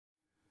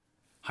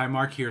Hi,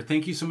 Mark here.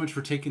 Thank you so much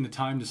for taking the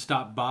time to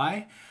stop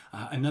by.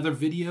 Another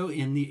video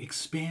in the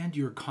Expand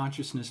Your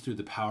Consciousness Through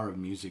the Power of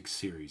Music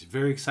series.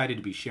 Very excited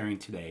to be sharing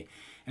today.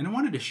 And I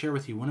wanted to share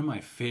with you one of my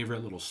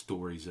favorite little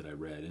stories that I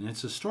read. And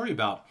it's a story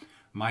about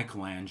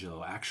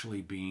Michelangelo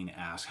actually being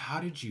asked,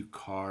 how did you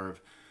carve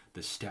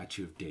the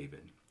statue of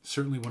David?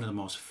 Certainly one of the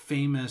most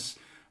famous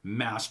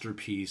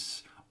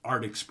masterpiece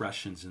art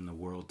expressions in the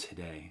world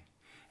today.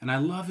 And I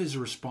love his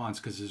response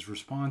because his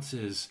response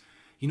is,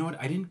 you know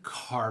what, I didn't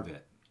carve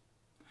it.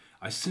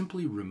 I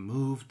simply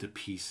removed the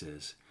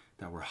pieces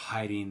that were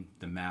hiding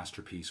the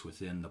masterpiece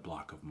within the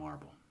block of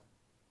marble.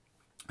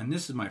 And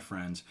this, my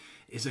friends,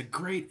 is a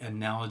great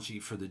analogy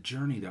for the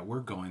journey that we're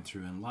going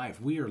through in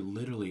life. We are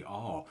literally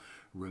all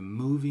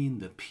removing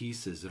the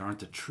pieces that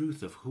aren't the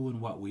truth of who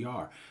and what we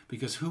are,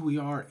 because who we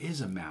are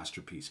is a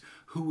masterpiece.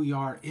 Who we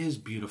are is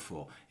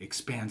beautiful,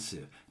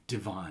 expansive,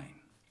 divine.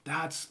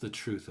 That's the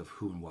truth of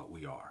who and what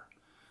we are.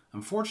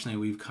 Unfortunately,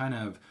 we've kind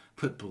of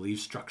put belief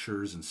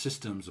structures and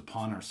systems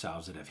upon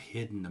ourselves that have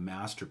hidden the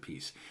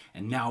masterpiece.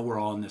 And now we're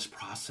all in this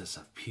process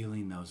of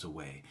peeling those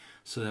away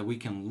so that we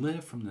can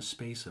live from the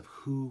space of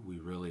who we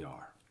really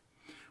are.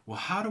 Well,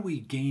 how do we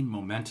gain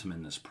momentum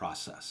in this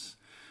process?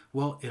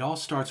 Well, it all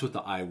starts with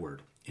the I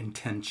word,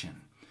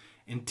 intention.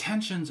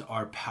 Intentions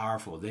are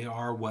powerful. They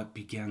are what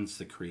begins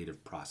the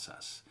creative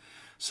process.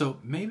 So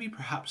maybe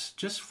perhaps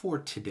just for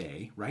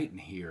today, right in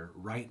here,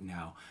 right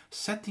now,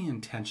 set the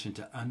intention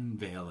to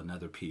unveil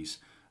another piece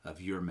of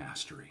your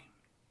mastery.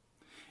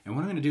 And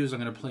what I'm going to do is I'm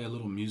going to play a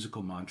little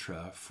musical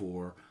mantra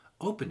for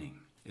opening.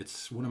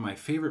 It's one of my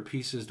favorite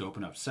pieces to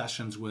open up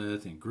sessions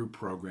with and group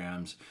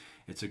programs.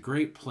 It's a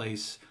great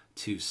place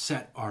to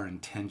set our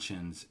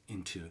intentions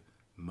into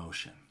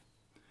motion.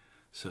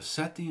 So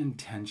set the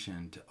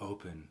intention to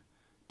open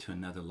to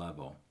another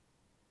level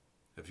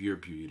of your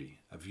beauty,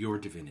 of your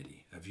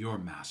divinity, of your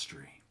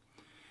mastery.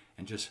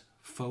 And just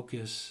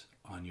focus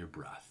on your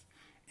breath.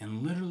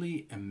 And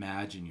literally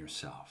imagine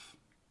yourself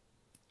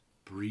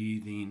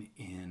breathing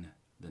in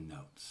the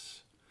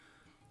notes.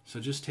 So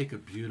just take a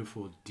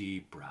beautiful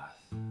deep breath.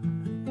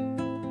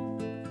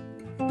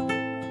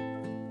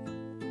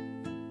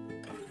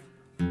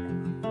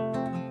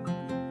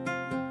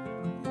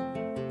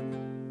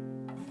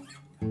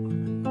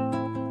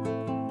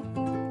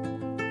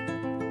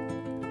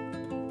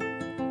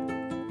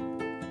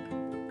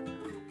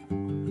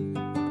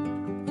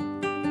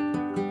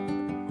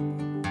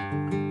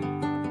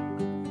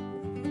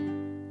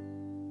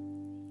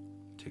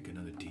 Take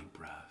another deep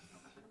breath.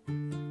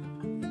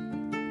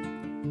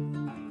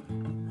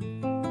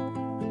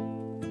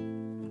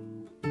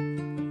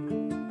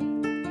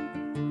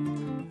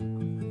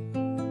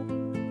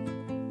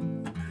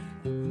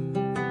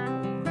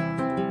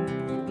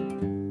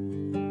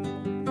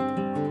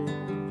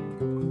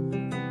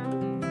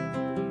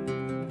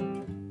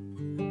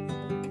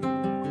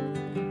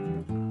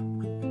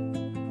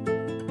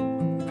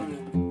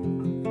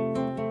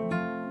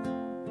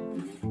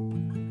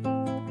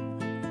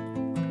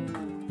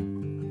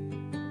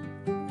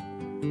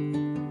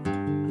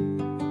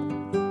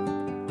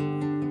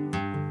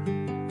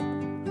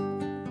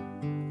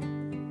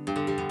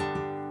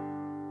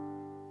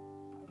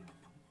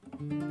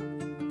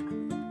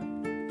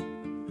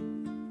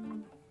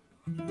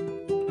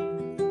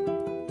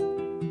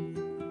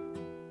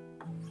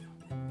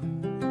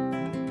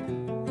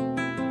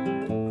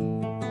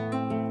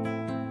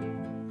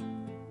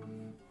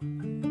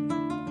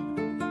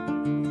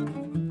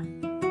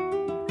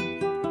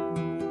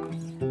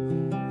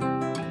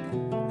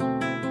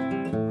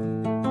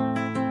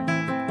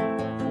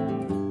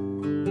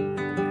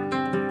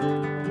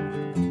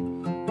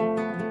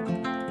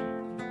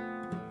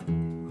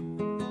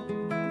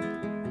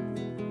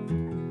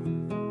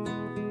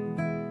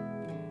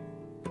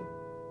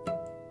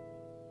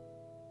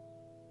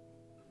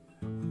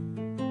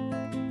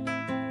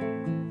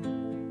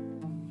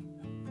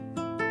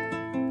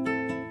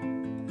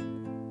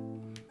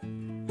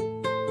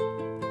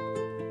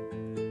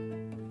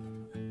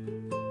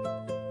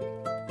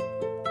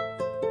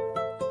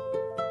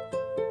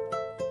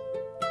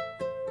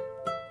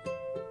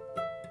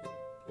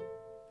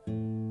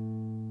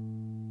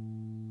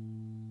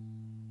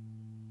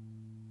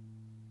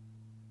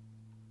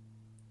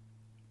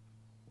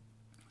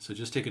 So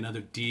just take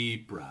another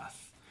deep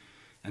breath.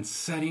 And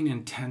setting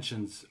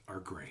intentions are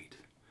great.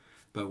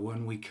 But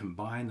when we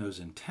combine those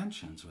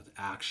intentions with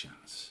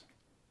actions,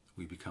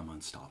 we become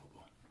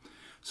unstoppable.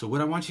 So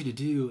what I want you to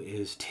do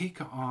is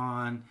take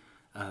on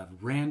a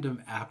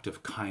random act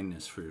of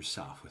kindness for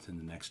yourself within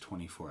the next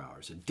 24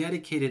 hours. A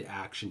dedicated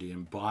action to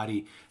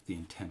embody the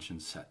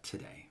intention set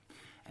today.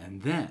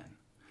 And then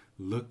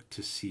look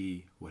to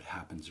see what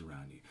happens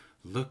around you.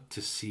 Look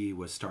to see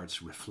what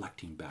starts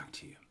reflecting back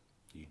to you.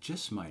 You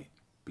just might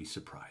be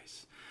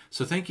surprised.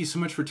 So thank you so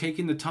much for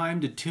taking the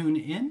time to tune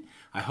in.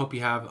 I hope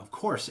you have, of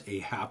course, a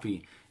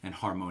happy and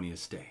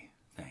harmonious day.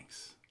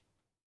 Thanks.